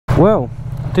Well,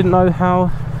 I didn't know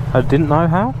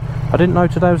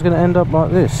today was going to end up like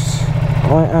this.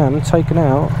 I am taking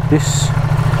out this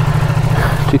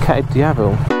Ducati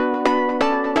Diavel.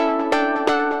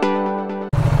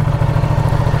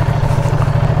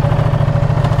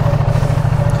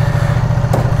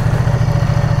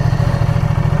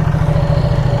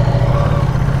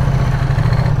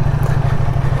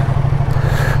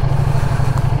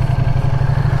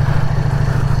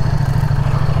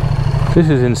 This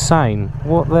is insane.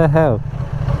 What the hell?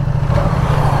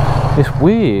 It's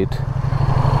weird.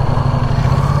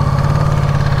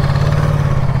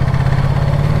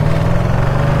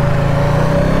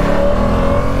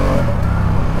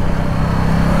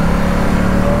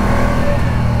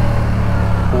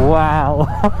 Wow.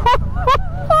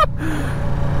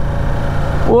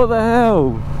 What the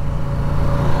hell?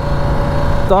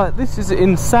 Like, this is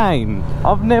insane.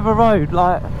 I've never rode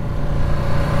like...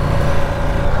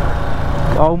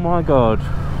 Oh my god.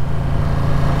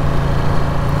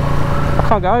 I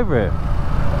can't get over it.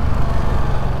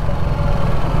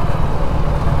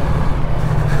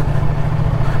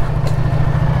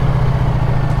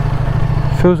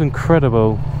 Feels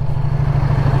incredible.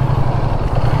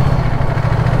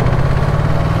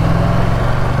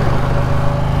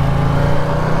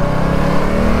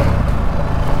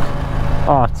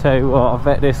 Oh, I tell you what, I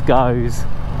bet this goes.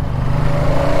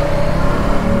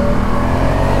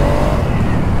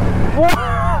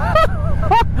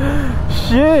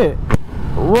 Shit!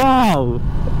 Wow!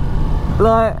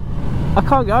 Like, I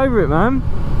can't get over it, man.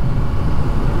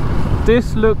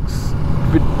 This looks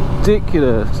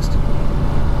ridiculous.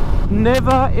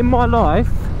 Never in my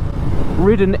life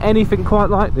ridden anything quite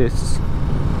like this.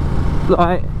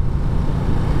 Like,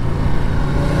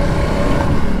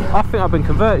 I think I've been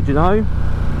converted, you know?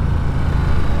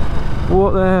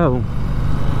 What the hell?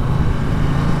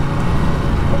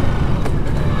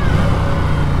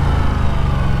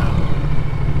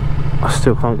 I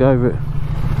still can't get over it.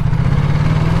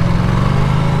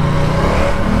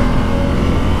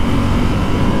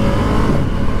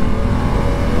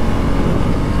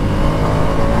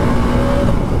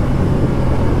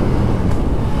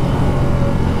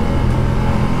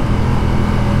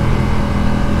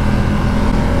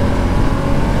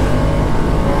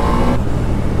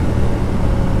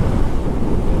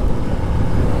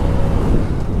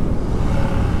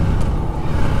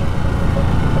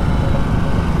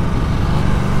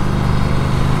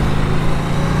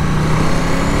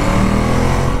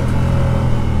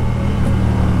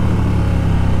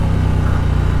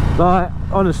 Like,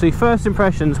 honestly, first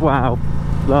impressions, wow.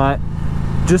 Like,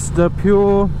 just the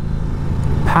pure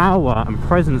power and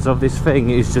presence of this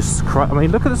thing is just I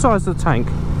mean, look at the size of the tank.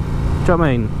 Do you know what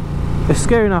I mean? It's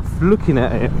scary enough looking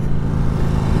at it.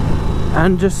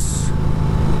 And just...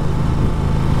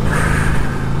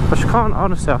 I just can't,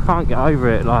 honestly, I can't get over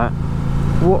it. Like,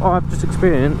 what I've just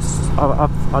experienced, I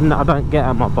don't get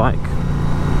on my bike.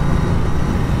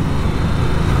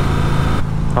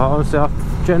 Honestly, I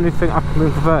generally think I can be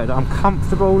converted. I'm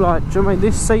comfortable, like, do you know what I mean?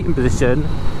 This seating position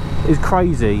is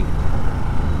crazy.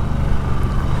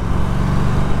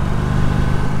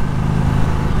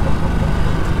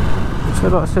 So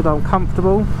like I said, I'm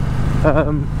comfortable.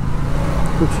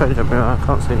 We'll change up here, I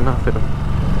can't see nothing.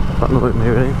 That annoyed me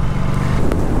really.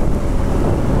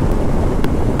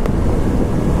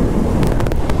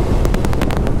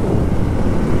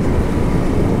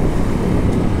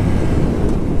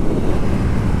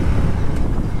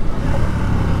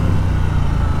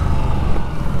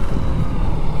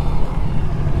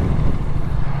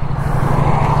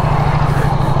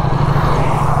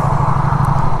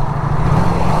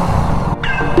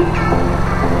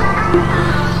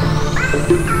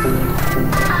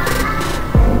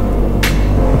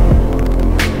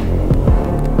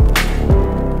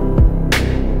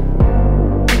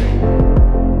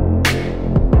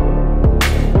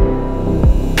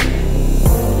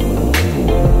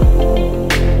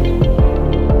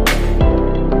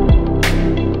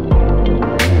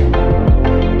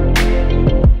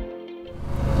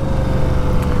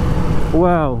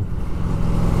 Well,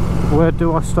 where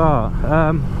do I start?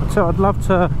 So I'd love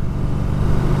to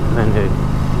menu.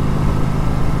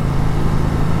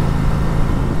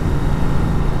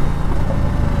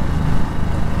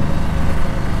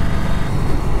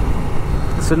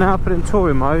 So now I put it in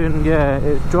touring mode, and yeah,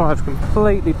 it drives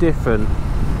completely different.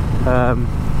 The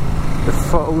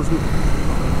throttle's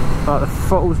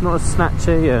not as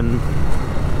snatchy, and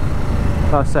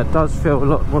like I said, it does feel a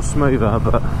lot more smoother.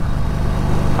 But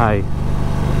hey,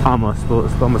 I'm a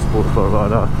sports car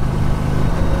rider.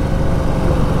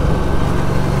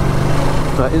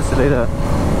 So instantly that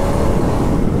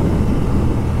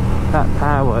That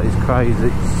power is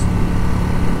crazy.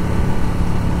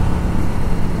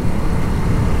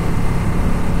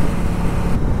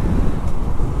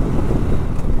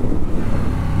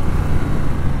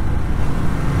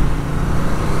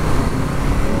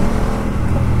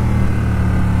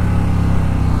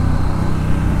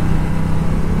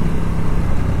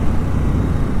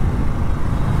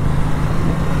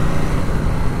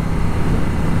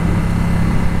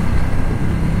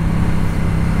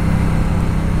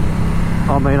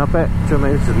 I mean, I bet, do you know what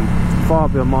I mean, this is far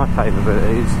beyond my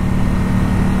capabilities.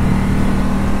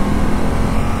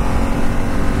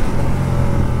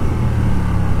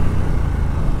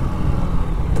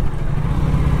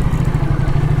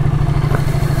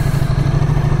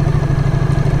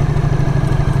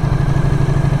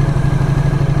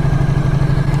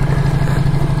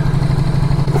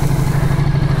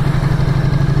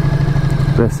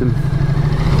 Bless him.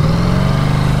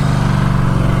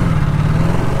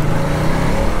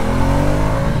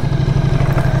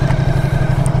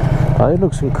 Oh, it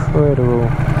looks incredible. I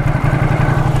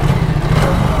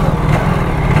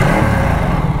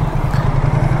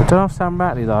don't know if I sound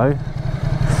rattly though.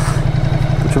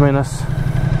 What do you mean? It's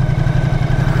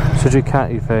a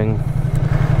Ducati thing.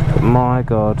 But my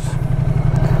god.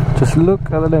 Just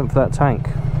look at the length of that tank.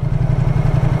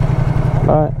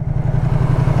 Right.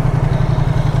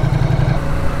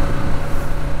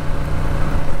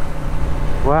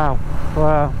 Wow.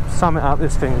 Wow. Sum it up,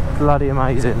 this thing is bloody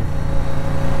amazing.